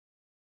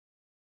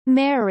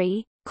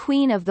Mary,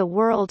 Queen of the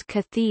World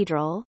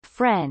Cathedral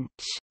French,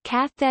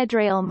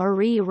 Cathédrale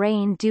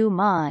Marie-Reine du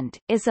Monde,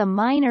 is a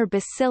minor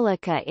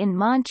basilica in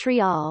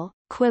Montreal,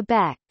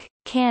 Quebec,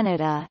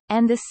 Canada,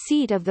 and the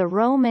seat of the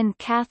Roman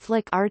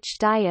Catholic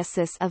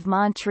Archdiocese of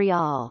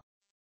Montreal.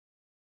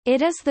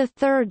 It is the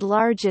third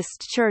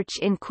largest church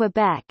in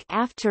Quebec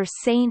after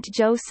Saint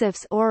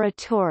Joseph's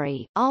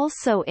Oratory,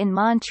 also in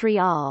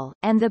Montreal,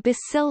 and the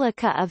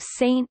Basilica of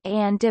Saint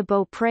Anne de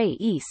Beaupré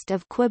east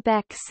of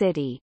Quebec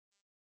City.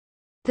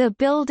 The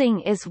building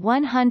is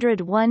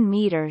 101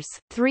 meters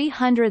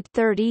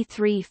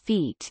 (333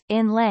 feet)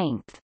 in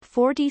length,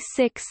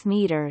 46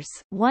 meters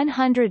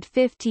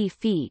 (150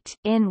 feet)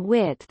 in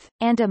width,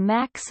 and a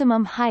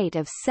maximum height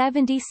of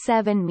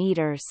 77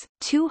 meters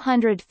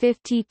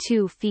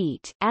 (252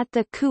 feet) at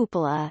the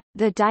cupola,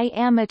 the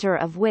diameter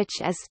of which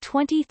is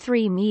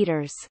 23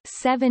 meters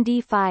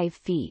 (75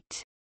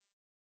 feet).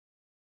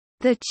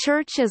 The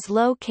church is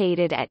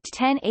located at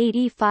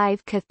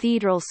 1085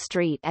 Cathedral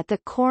Street at the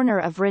corner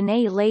of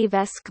René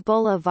Lévesque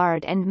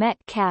Boulevard and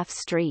Metcalfe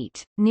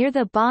Street, near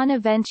the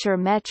Bonaventure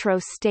Metro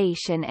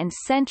Station and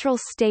Central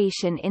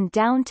Station in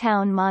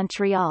downtown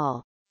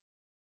Montreal.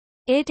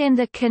 It and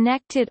the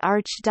connected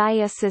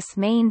Archdiocese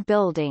main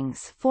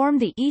buildings form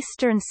the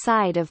eastern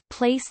side of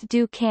Place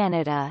du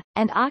Canada,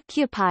 and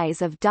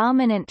occupies of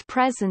dominant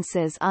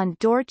presences on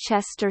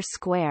Dorchester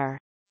Square.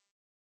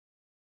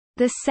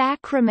 The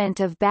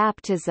sacrament of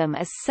baptism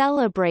is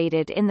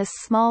celebrated in the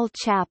small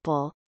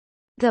chapel.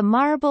 The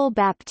marble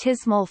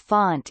baptismal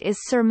font is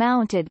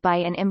surmounted by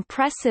an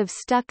impressive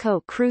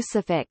stucco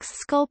crucifix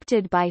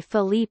sculpted by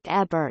Philippe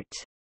Ebert.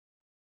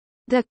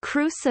 The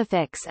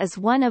crucifix is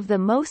one of the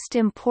most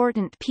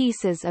important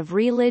pieces of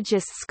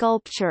religious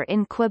sculpture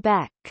in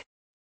Quebec.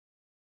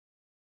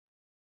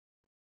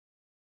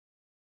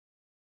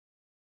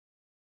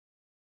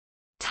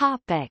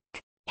 Topic: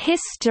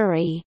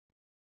 History.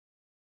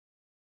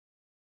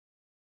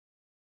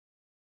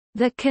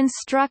 The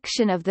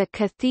construction of the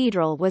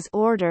cathedral was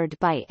ordered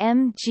by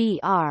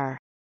Mgr.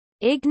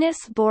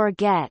 Ignace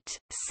Bourget,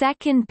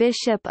 2nd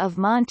Bishop of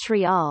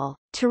Montreal,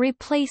 to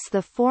replace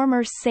the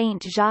former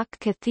Saint Jacques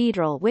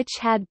Cathedral which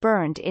had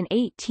burned in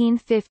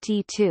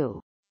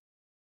 1852.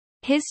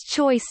 His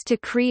choice to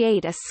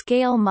create a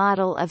scale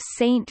model of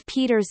St.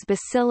 Peter's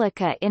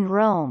Basilica in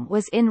Rome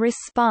was in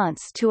response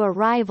to a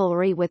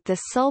rivalry with the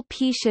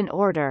Sulpician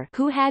order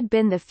who had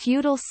been the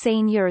feudal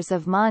seigneurs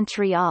of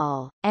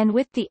Montreal, and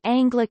with the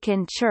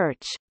Anglican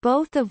Church,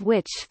 both of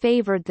which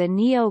favoured the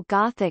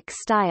neo-Gothic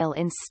style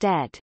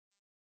instead.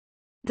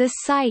 The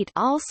site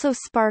also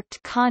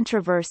sparked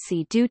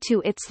controversy due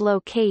to its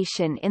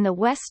location in the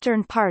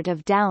western part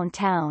of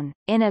downtown,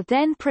 in a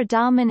then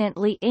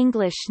predominantly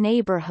English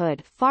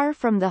neighbourhood far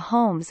from the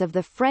homes of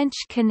the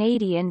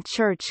French-Canadian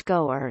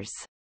churchgoers.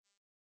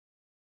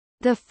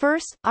 The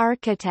first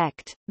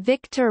architect,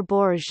 Victor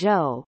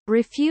Bourgeot,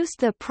 refused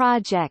the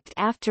project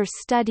after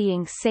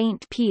studying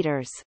St.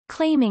 Peter's,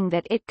 claiming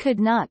that it could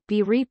not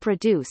be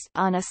reproduced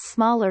on a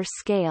smaller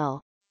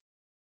scale.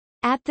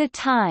 At the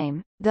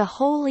time, the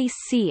Holy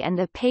See and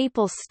the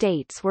Papal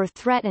States were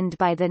threatened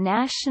by the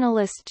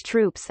nationalist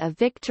troops of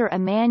Victor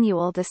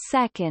Emmanuel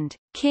II,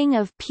 King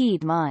of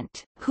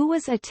Piedmont, who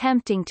was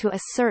attempting to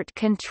assert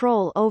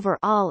control over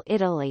all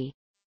Italy.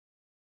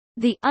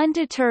 The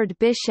undeterred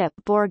Bishop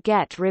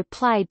Bourget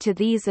replied to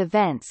these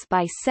events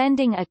by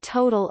sending a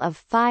total of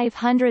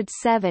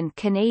 507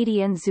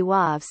 Canadian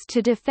Zouaves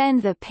to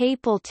defend the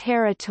papal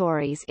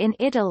territories in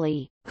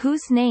Italy,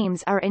 whose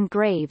names are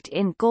engraved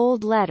in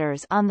gold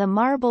letters on the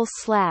marble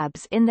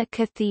slabs in the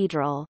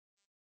cathedral.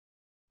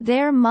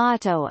 Their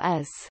motto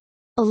is,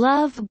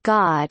 "Love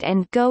God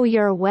and go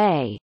your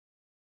way."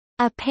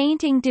 A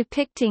painting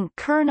depicting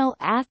Colonel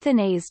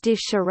Athanase de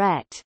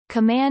Charette,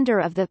 commander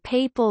of the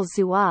Papal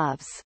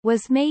Zouaves,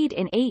 was made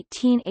in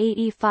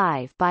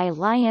 1885 by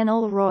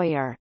Lionel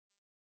Royer.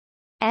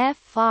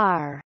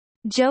 Fr.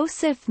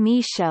 Joseph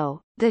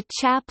Michaud, the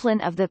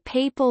chaplain of the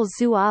Papal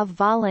Zouave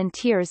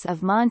Volunteers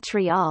of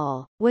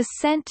Montreal, was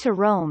sent to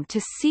Rome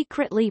to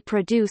secretly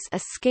produce a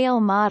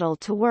scale model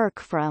to work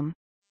from.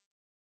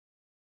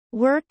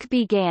 Work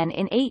began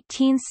in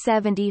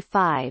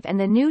 1875 and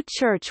the new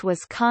church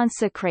was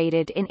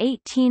consecrated in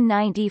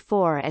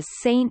 1894 as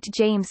St.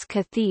 James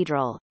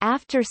Cathedral,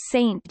 after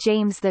St.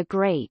 James the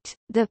Great,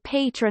 the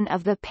patron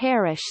of the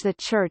parish the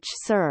church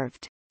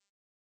served.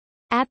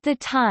 At the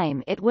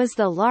time it was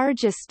the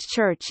largest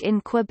church in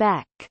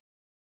Quebec.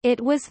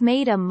 It was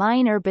made a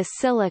minor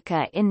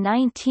basilica in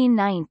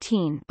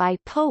 1919 by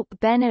Pope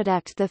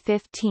Benedict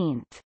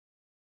XV.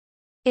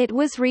 It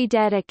was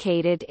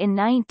rededicated in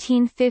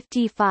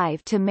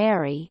 1955 to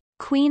Mary,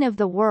 Queen of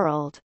the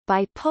World,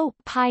 by Pope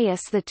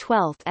Pius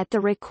XII at the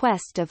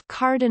request of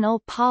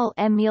Cardinal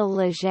Paul-Émile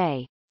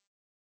Léger.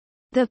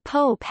 The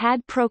Pope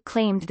had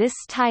proclaimed this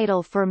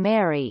title for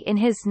Mary in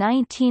his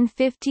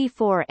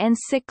 1954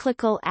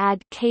 encyclical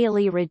Ad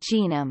Caeli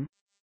Reginam.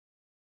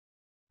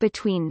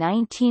 Between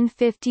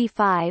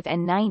 1955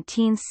 and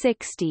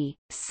 1960,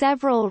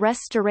 several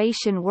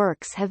restoration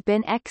works have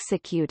been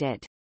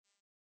executed.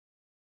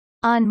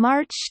 On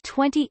March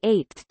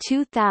 28,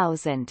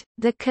 2000,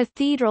 the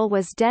cathedral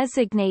was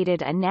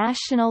designated a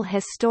National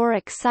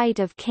Historic Site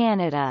of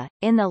Canada.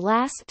 In the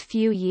last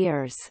few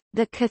years,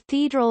 the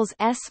cathedral's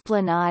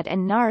esplanade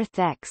and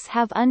narthex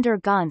have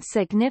undergone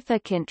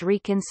significant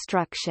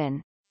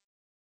reconstruction.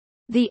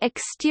 The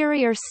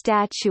exterior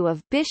statue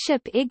of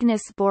Bishop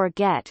Ignace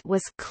Bourget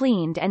was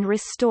cleaned and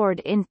restored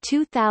in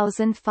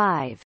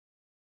 2005.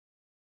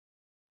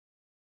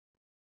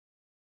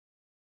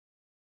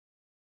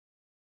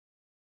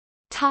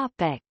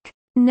 Topic: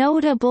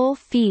 Notable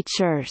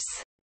features.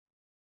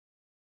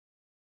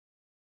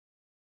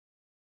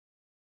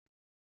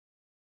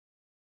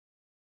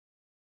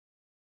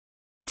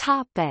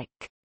 Topic: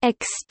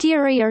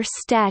 Exterior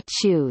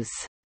statues.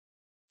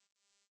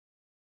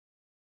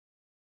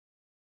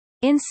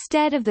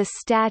 Instead of the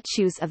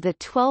statues of the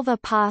 12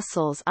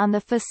 apostles on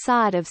the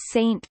façade of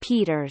St.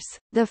 Peter's,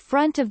 the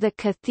front of the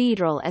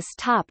cathedral is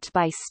topped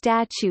by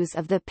statues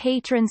of the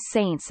patron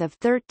saints of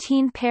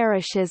 13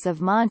 parishes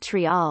of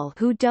Montreal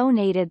who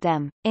donated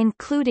them,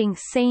 including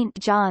St.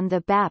 John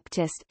the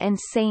Baptist and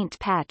St.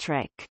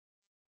 Patrick.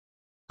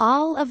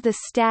 All of the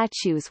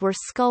statues were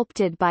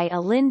sculpted by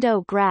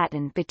Alindo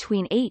Grattan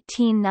between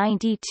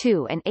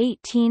 1892 and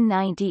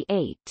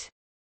 1898.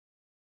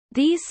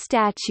 These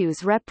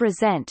statues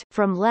represent,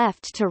 from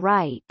left to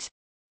right,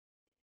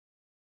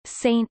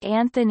 Saint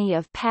Anthony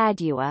of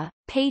Padua,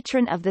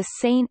 patron of the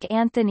Saint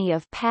Anthony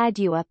of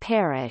Padua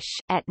parish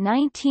at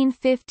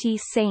 1950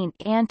 Saint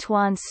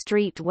Antoine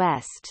Street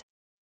West,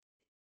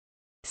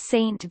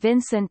 Saint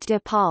Vincent de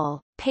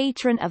Paul,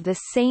 patron of the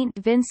Saint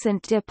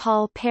Vincent de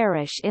Paul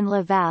parish in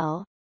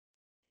Laval,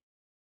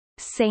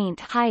 Saint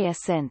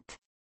Hyacinth,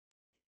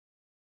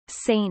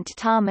 Saint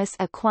Thomas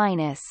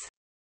Aquinas,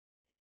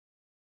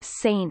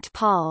 Saint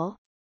Paul,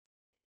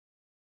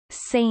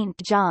 Saint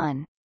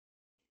John,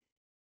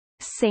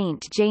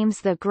 Saint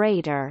James the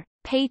Greater,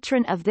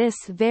 patron of this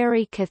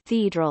very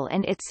cathedral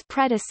and its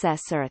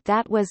predecessor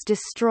that was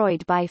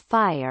destroyed by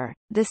fire,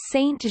 the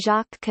Saint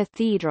Jacques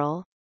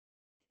Cathedral,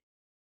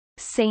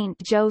 Saint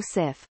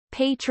Joseph,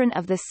 patron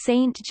of the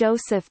Saint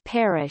Joseph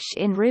parish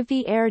in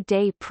Rivière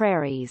des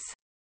Prairies,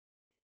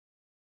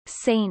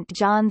 Saint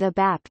John the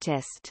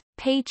Baptist,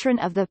 patron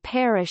of the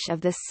parish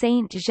of the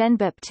Saint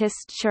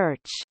Jean-Baptiste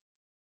Church,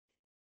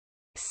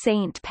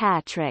 Saint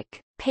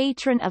Patrick,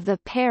 patron of the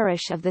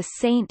parish of the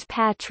Saint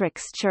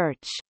Patrick's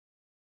Church,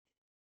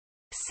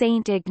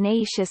 Saint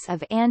Ignatius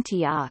of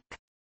Antioch,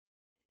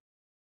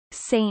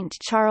 Saint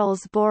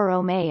Charles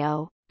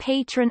Borromeo,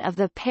 patron of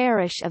the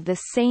parish of the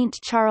Saint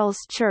Charles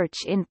Church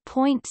in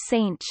Point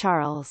Saint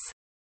Charles,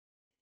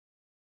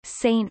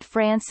 Saint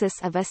Francis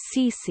of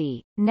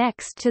Assisi.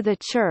 Next to the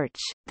church,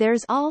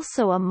 there's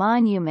also a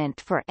monument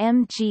for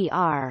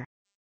Mgr.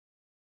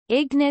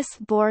 Ignace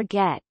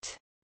Bourget.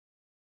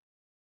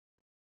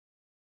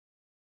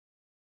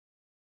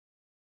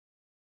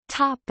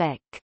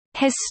 Topic: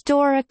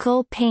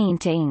 Historical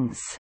paintings.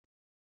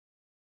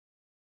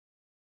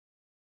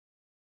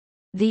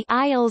 The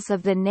aisles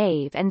of the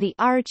nave and the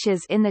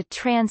arches in the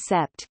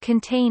transept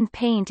contain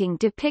painting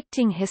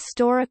depicting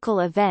historical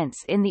events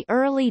in the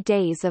early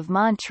days of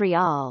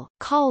Montreal,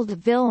 called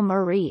Ville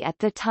Marie at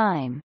the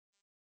time.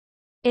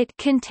 It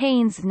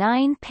contains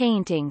 9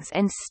 paintings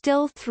and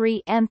still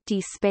 3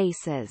 empty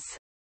spaces.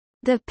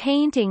 The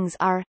paintings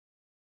are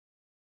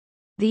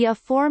the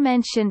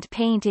aforementioned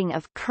painting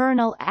of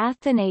Colonel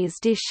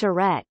Athanase de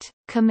Charette,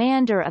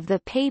 commander of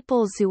the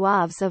Papal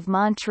Zouaves of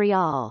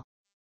Montreal.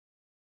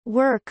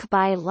 Work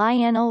by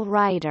Lionel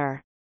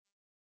Ryder.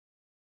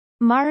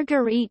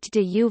 Marguerite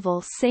de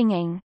Youville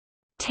singing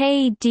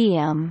Te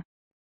Deum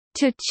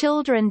to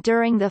children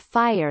during the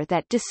fire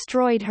that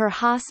destroyed her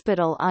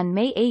hospital on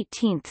May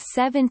 18,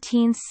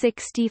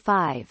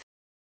 1765.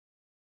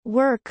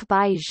 Work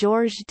by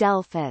Georges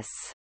Delphus.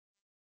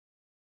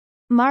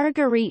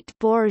 Marguerite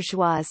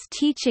Bourgeois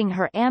teaching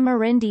her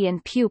Amerindian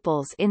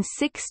pupils in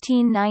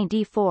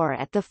 1694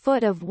 at the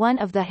foot of one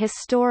of the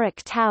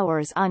historic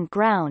towers on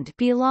ground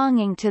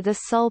belonging to the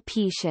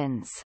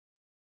Sulpicians.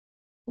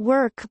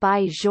 Work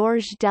by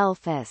Georges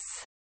Delphus.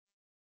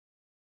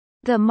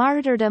 The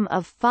martyrdom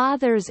of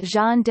Fathers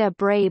Jean de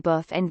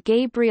Brébeuf and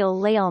Gabriel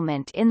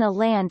Lalemant in the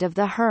land of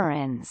the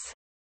Hurons.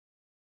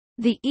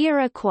 The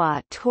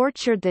Iroquois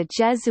tortured the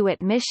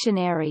Jesuit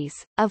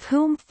missionaries, of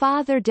whom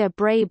Father de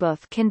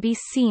Brébeuf can be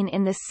seen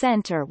in the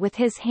center with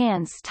his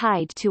hands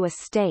tied to a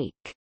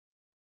stake.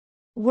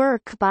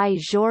 Work by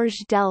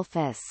Georges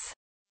Delphus.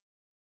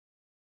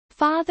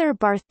 Father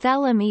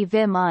Barthélemy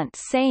Vimont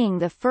saying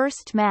the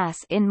first Mass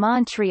in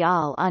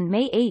Montreal on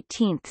May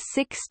 18,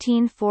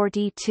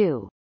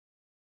 1642.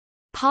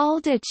 Paul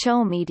de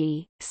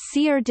Chomedy,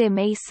 Sieur de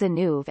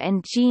Maisonneuve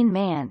and Jean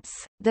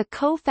Mance, the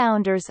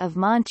co-founders of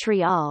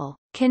Montreal,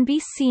 can be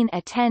seen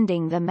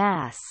attending the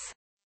Mass.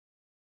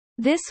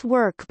 This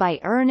work by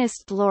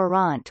Ernest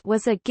Laurent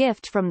was a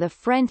gift from the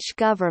French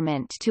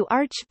government to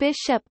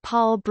Archbishop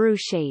Paul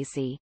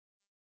Bruchesi.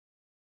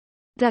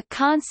 The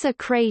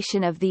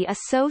consecration of the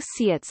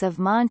Associates of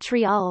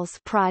Montreal's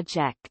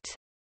project.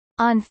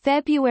 On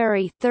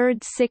February 3,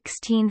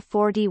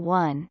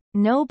 1641,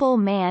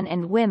 noblemen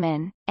and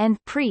women, and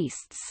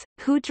priests,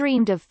 who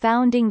dreamed of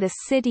founding the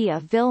city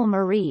of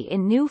Ville-Marie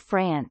in New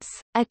France,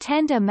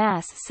 attend a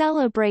mass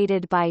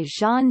celebrated by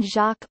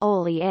Jean-Jacques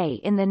Ollier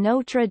in the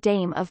Notre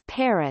Dame of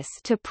Paris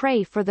to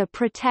pray for the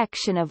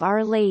protection of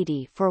Our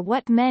Lady for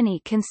what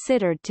many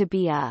considered to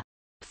be a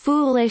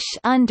foolish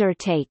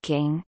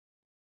undertaking.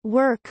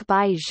 Work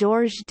by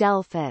Georges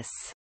Delphus.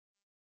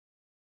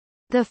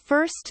 The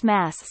first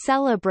Mass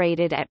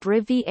celebrated at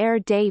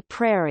Rivière des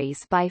Prairies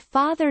by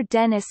Father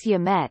Denis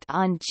Yamet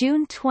on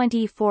June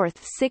 24,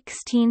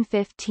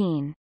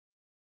 1615.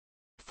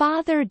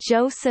 Father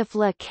Joseph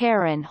Le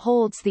Caron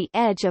holds the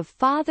edge of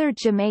Father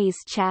Jamais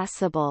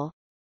Chasuble.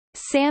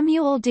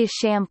 Samuel de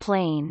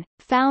Champlain,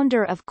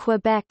 founder of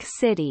Quebec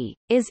City,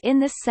 is in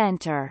the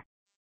center.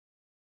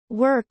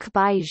 Work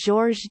by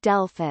Georges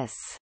Delphus.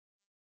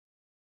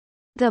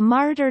 The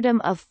martyrdom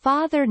of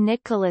Father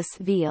Nicolas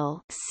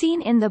Ville, seen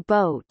in the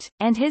boat,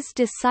 and his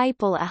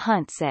disciple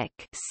Ahuntsic,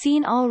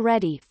 seen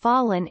already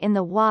fallen in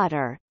the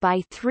water,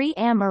 by 3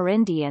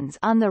 Amerindians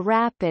on the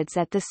rapids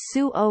at the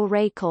Sault au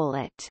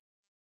Récollet.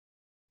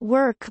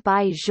 Work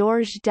by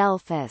Georges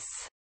Delphus.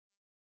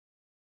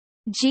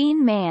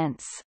 Jean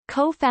Mance,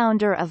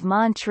 co-founder of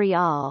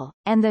Montreal,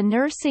 and the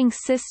nursing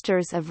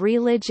sisters of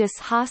Religious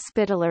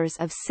Hospitallers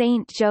of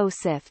Saint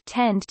Joseph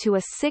tend to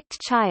a sick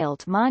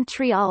child.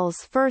 Montreal's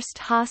first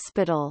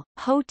hospital,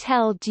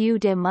 Hôtel Dieu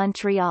de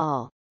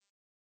Montréal.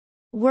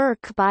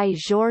 Work by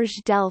Georges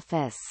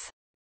Delphus.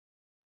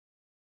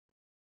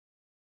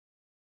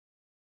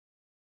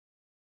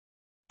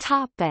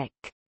 Topic: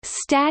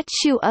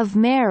 Statue of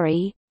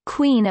Mary,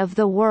 Queen of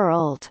the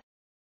World.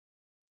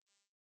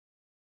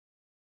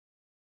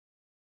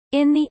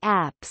 In the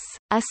apse,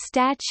 a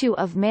statue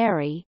of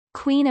Mary,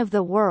 Queen of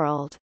the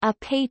World, a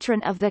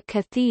patron of the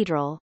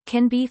cathedral,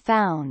 can be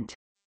found.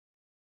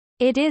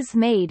 It is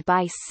made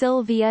by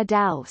Sylvia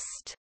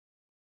Daust.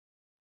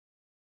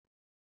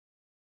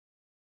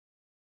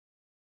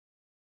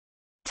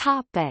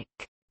 Topic: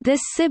 The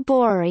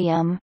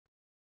Ciborium.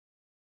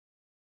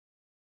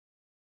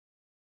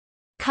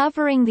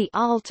 Covering the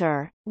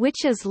altar,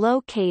 which is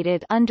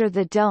located under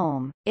the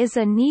dome, is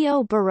a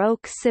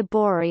neo-Baroque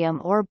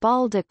ciborium or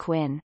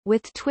baldaquin,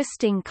 with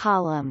twisting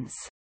columns.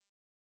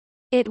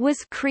 It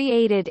was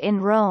created in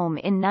Rome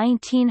in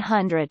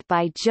 1900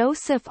 by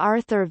Joseph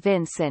Arthur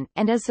Vincent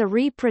and is a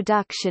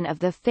reproduction of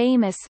the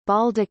famous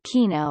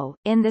baldacchino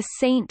in the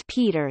St.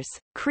 Peter's,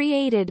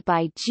 created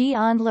by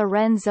Gian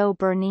Lorenzo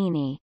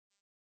Bernini.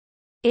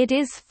 It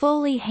is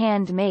fully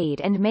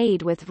handmade and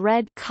made with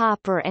red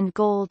copper and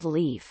gold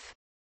leaf.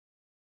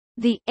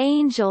 The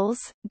angels,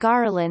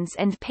 garlands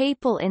and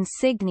papal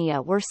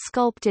insignia were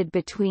sculpted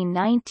between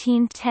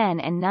 1910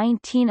 and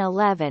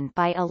 1911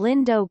 by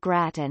Alindo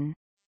Grattan.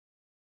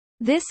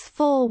 This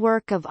full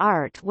work of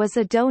art was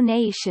a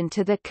donation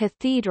to the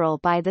cathedral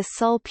by the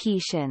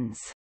Sulpicians.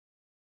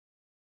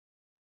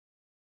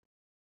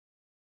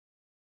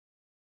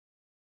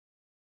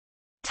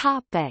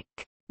 Topic: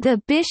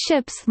 The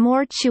Bishop's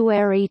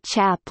Mortuary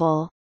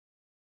Chapel.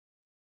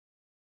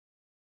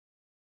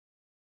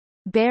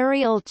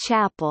 Burial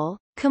Chapel,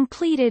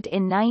 completed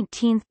in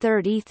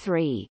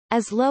 1933,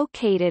 is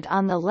located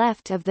on the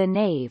left of the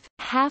nave,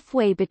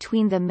 halfway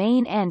between the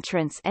main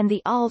entrance and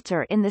the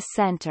altar in the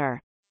center.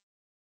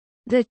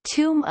 The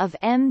tomb of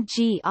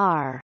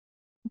Mgr.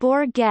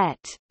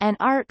 Bourget, an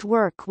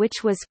artwork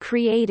which was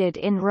created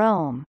in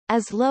Rome,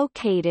 is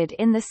located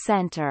in the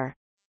center.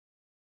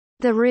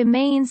 The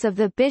remains of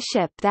the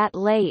bishop that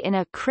lay in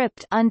a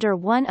crypt under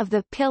one of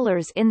the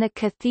pillars in the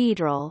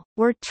cathedral,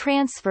 were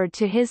transferred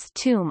to his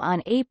tomb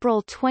on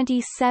April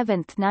 27,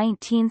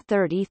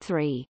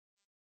 1933.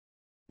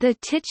 The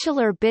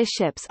titular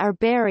bishops are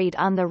buried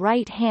on the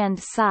right-hand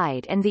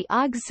side and the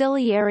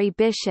auxiliary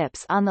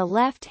bishops on the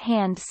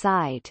left-hand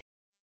side.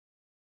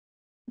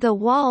 The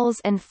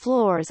walls and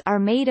floors are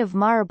made of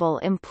marble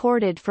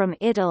imported from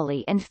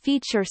Italy and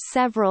feature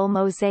several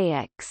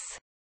mosaics.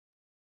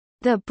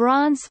 The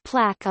bronze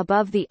plaque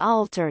above the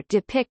altar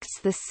depicts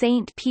the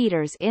St.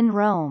 Peter's in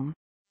Rome.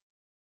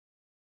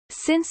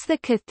 Since the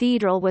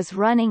cathedral was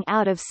running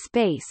out of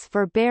space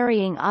for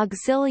burying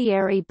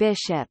auxiliary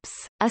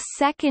bishops, a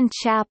second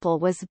chapel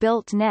was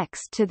built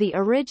next to the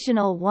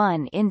original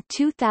one in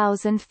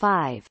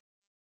 2005.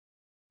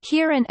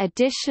 Here an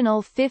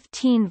additional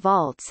 15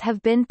 vaults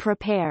have been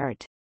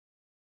prepared.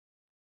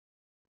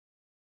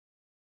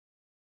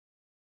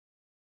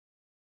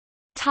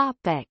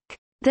 Topic: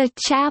 The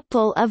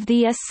Chapel of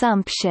the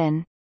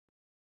Assumption.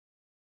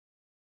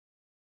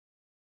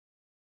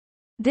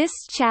 This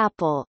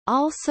chapel,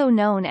 also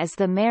known as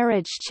the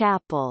Marriage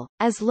Chapel,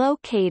 is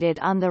located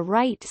on the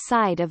right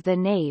side of the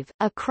nave,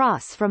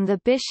 across from the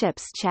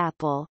Bishop's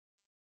Chapel.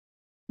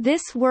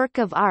 This work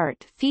of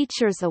art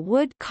features a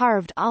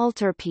wood-carved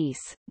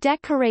altarpiece,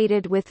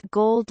 decorated with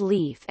gold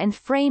leaf and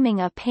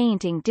framing a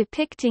painting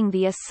depicting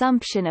the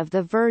Assumption of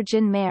the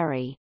Virgin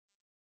Mary.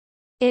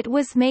 It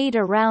was made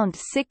around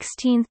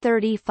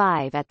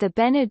 1635 at the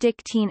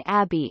Benedictine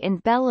Abbey in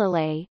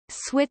Bellelay,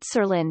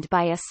 Switzerland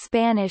by a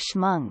Spanish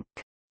monk.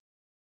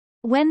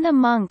 When the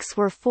monks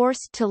were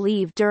forced to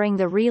leave during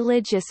the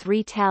religious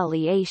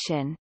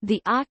retaliation,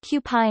 the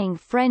occupying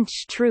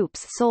French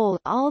troops sold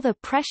all the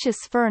precious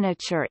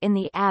furniture in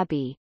the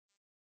abbey.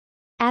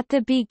 At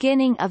the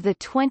beginning of the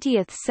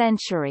 20th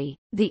century,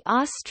 the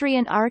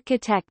Austrian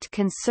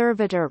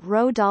architect-conservator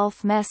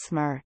Rodolphe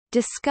Mesmer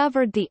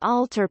discovered the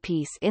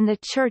altarpiece in the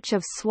church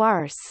of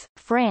Soirs,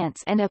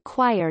 France, and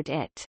acquired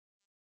it.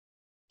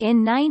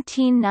 In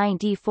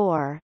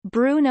 1994,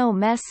 Bruno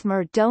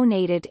Mesmer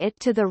donated it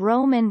to the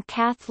Roman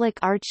Catholic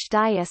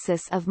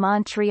Archdiocese of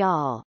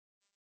Montreal.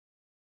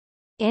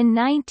 In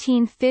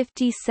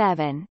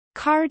 1957,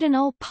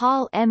 Cardinal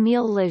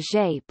Paul-Émile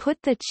Léger put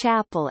the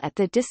chapel at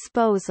the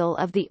disposal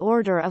of the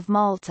Order of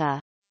Malta.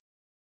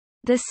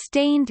 The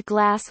stained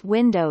glass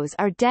windows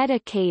are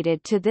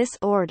dedicated to this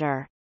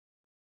order.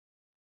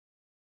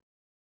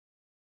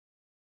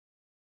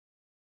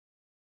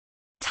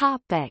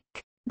 Topic: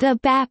 The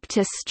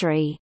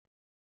baptistery.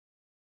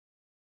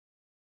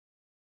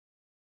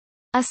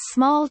 A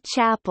small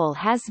chapel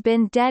has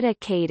been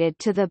dedicated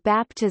to the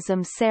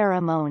baptism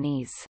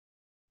ceremonies.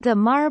 The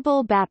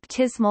marble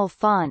baptismal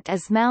font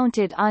is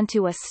mounted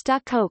onto a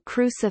stucco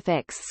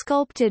crucifix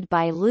sculpted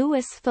by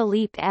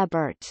Louis-Philippe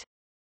Hébert.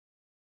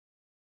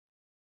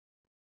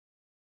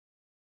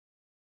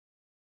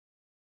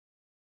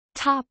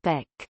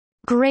 Topic: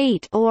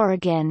 Great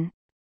organ.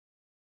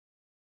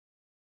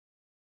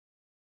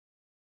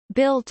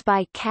 Built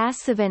by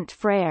Cassavant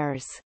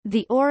Frères,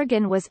 the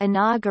organ was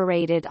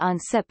inaugurated on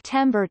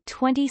September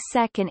 22,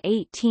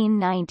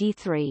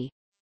 1893.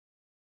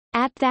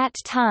 At that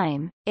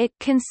time, it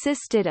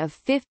consisted of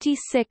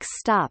 56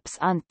 stops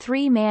on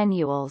 3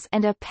 manuals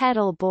and a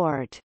pedal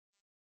board.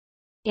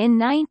 In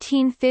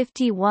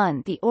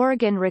 1951 the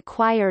organ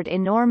required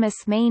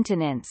enormous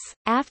maintenance,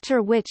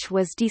 after which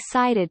was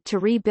decided to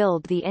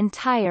rebuild the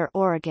entire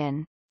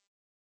organ.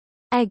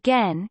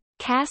 Again,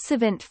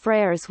 Cassavant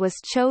Frères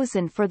was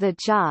chosen for the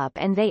job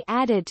and they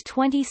added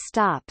 20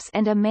 stops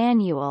and a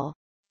manual.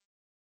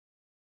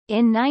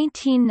 In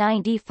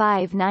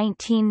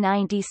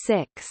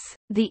 1995–1996,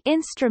 the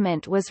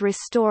instrument was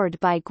restored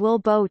by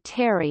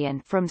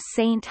Guilbaud-Thérien from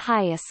St.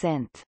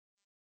 Hyacinthe.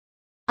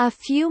 A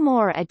few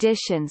more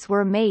additions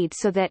were made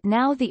so that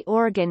now the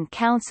organ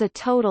counts a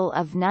total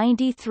of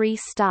 93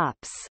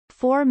 stops,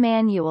 4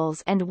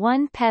 manuals and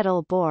 1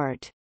 pedal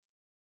board.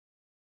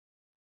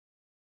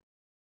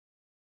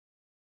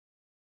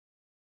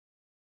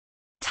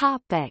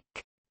 Topic: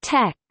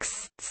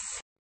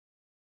 Texts.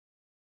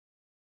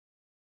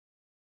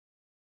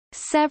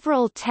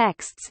 Several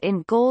texts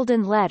in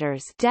golden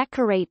letters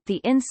decorate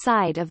the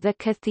inside of the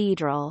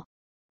cathedral.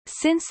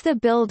 Since the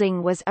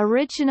building was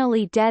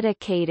originally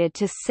dedicated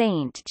to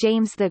Saint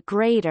James the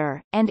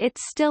Greater, and it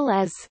still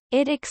is,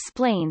 it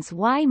explains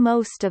why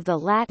most of the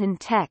Latin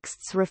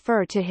texts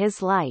refer to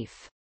his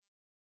life.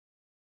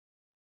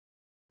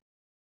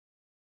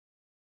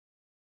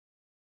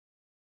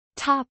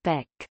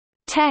 Topic: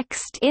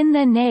 Text in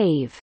the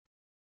nave.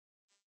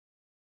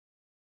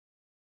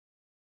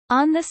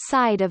 On the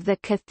side of the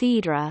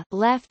cathedra,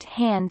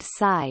 left-hand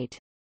side,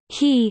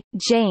 he,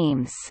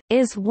 James,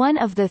 is one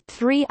of the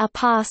 3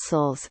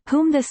 apostles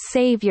whom the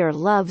Saviour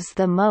loves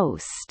the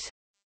most.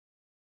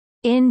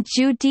 In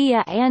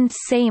Judea and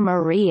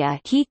Samaria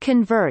he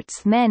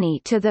converts many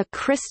to the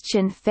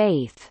Christian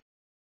faith.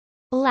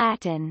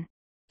 Latin.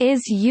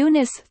 Is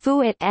unus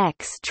fuit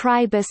ex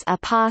tribus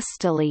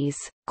apostolis,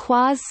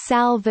 quas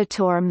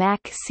Salvator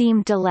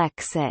Maxime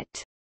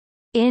delexit.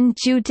 In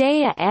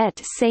Judea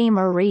et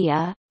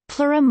Samaria,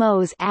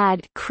 pluramos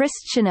ad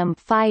Christianum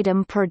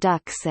fidem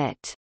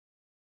produxit.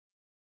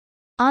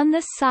 On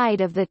the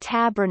side of the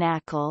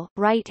tabernacle,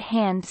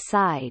 right-hand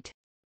side.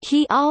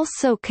 He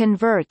also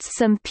converts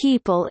some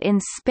people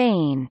in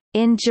Spain.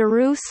 In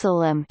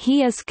Jerusalem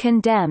he is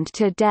condemned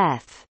to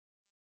death.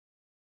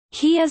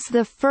 He is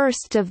the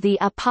first of the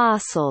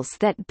apostles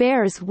that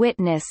bears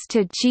witness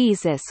to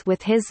Jesus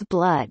with his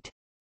blood.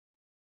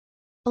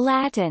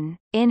 Latin,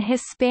 in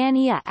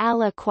Hispania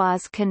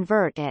aliquas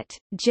convertit,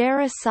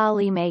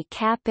 Jerusaleme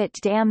capit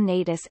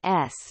damnatus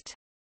est.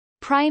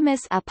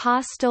 Primus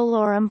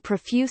apostolorum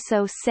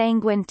profuso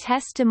sanguine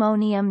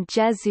testimonium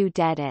Jesu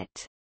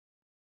dedit.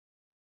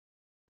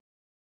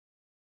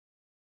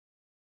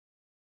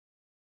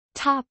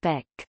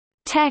 Topic: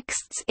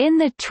 Texts in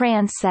the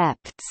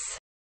transepts.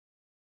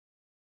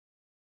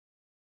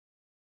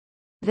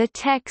 The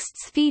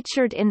texts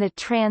featured in the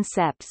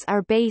transepts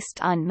are based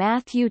on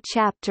Matthew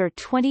chapter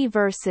 20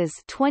 verses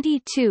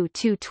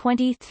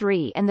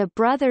 22–23 and the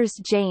brothers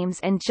James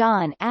and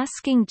John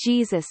asking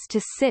Jesus to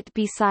sit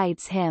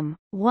besides him,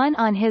 one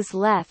on his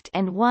left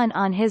and one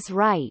on his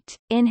right,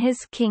 in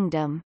his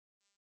kingdom.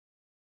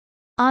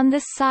 On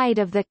the side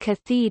of the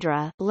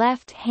cathedra,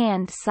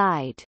 left-hand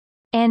side,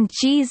 and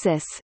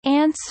Jesus,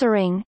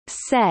 answering,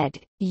 said,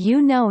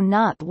 You know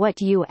not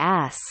what you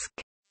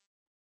ask.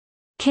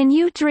 Can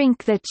you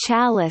drink the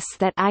chalice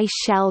that I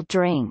shall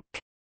drink?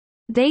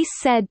 They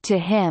said to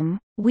him,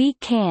 "We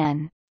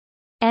can."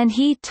 And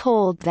he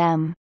told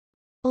them.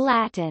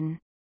 Latin.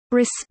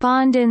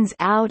 Respondens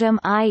autem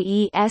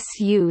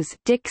iesus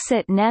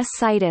dixit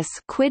necitus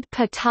quid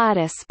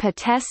patatus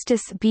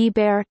potestis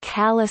biber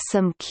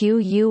calicum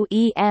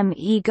quem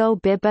ego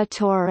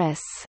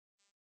bibitoris.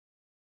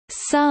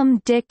 Sum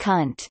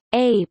dicunt,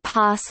 a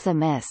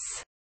possumus.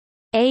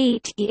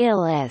 Ate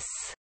illis.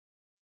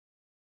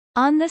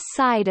 On the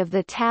side of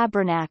the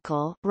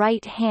tabernacle,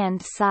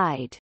 right-hand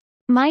side.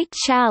 My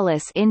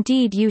chalice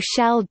indeed you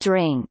shall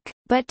drink,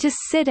 but to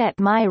sit at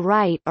my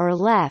right or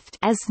left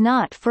is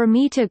not for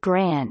me to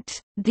grant.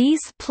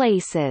 These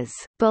places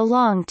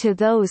belong to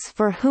those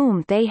for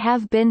whom they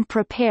have been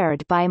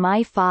prepared by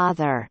my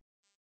Father.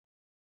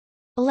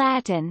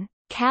 Latin.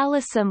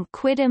 Calicum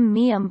quidem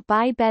meum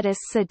bibetis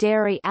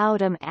sedere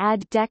autem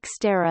ad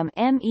dexterum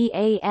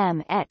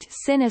meam et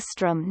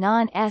sinistrum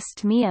non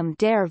est meum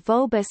der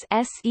vobis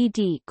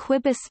sed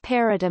quibus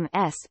paradum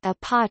est a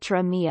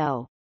patra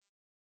meo.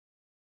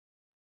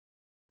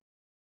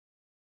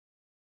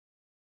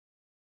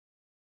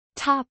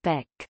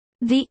 Topic: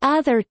 The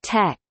other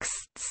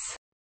texts.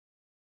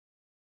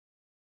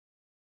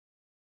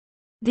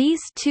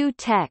 These two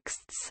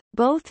texts,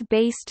 both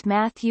based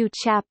Matthew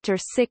chapter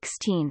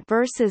 16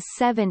 verses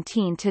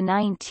 17 to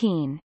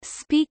 19,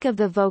 speak of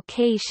the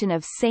vocation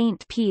of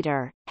Saint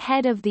Peter,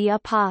 head of the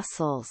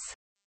apostles.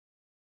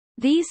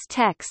 These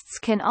texts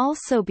can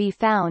also be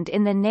found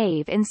in the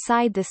nave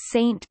inside the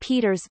St.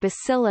 Peter's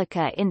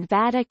Basilica in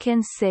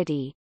Vatican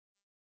City.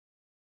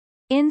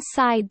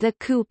 Inside the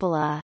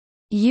cupola,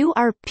 "You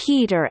are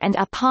Peter, and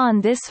upon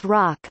this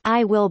rock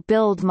I will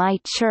build my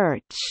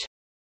church.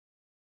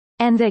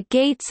 And the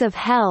gates of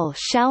hell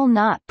shall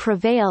not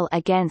prevail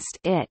against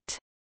it.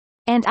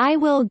 And I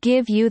will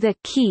give you the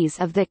keys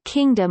of the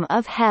kingdom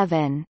of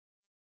heaven."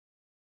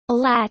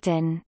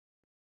 Latin.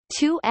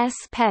 Tu es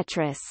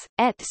Petrus,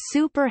 et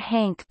super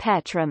hanc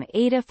Petrum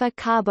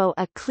edificabo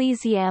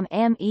ecclesiam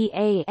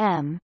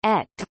meam,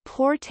 et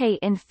porte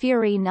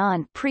inferi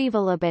non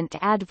prevalebant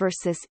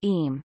adversus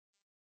eam.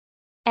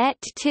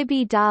 Et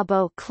tibi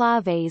dabo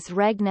claves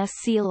regna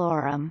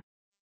coelorum.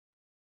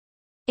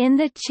 In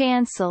the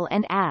chancel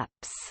and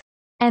apse.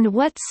 And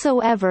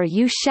whatsoever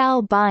you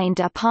shall bind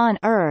upon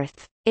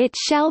earth, it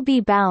shall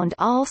be bound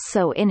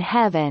also in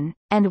heaven,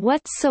 and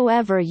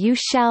whatsoever you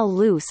shall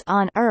loose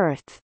on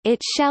earth,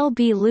 it shall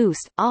be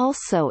loosed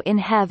also in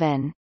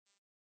heaven.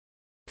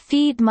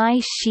 Feed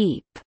my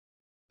sheep.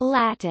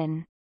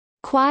 Latin.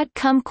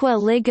 Quodcumque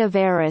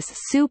ligaveris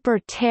super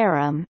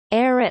terram,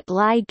 erit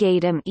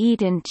ligatum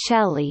eden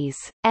celis,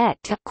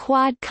 et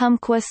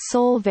quodcumque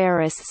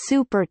solveris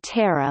super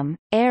terram,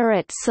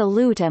 erit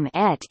salutum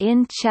et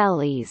in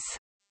celis.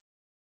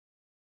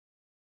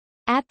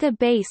 At the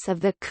base of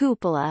the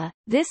cupola,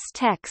 this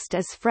text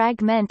is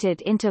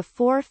fragmented into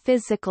 4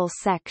 physical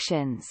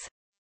sections.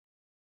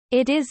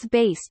 It is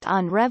based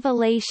on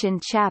Revelation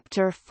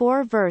chapter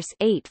 4 verse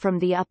 8 from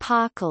the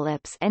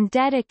Apocalypse and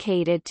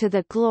dedicated to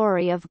the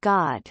glory of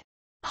God.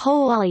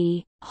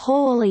 Holy,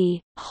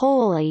 holy,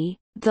 holy,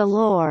 the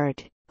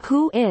Lord,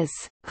 who is,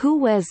 who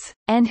was,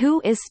 and who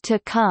is to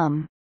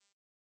come.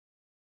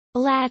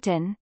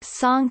 Latin.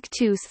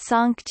 Sanctus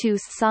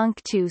sanctus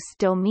sanctus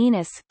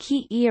Dominus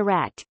qui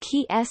erat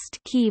qui est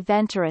qui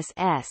venturus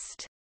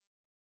est.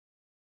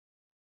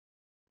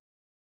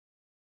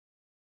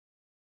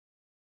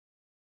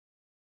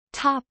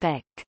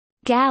 Topic: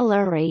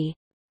 Gallery.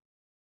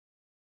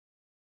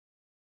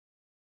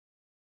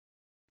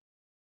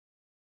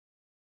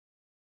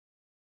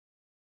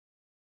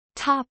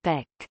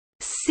 Topic: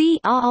 See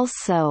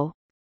also.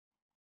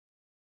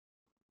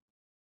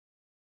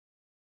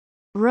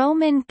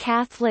 Roman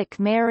Catholic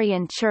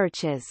Marian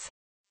churches.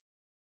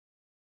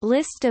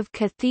 List of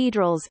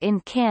cathedrals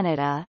in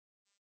Canada.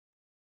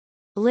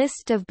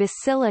 List of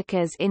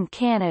basilicas in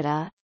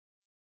Canada.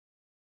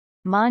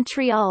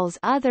 Montreal's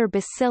other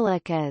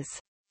basilicas.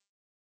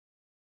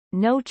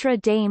 Notre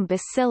Dame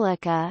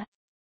Basilica.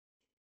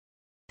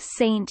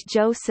 St.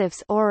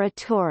 Joseph's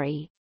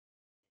Oratory.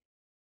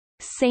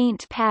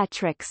 St.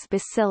 Patrick's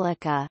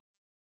Basilica.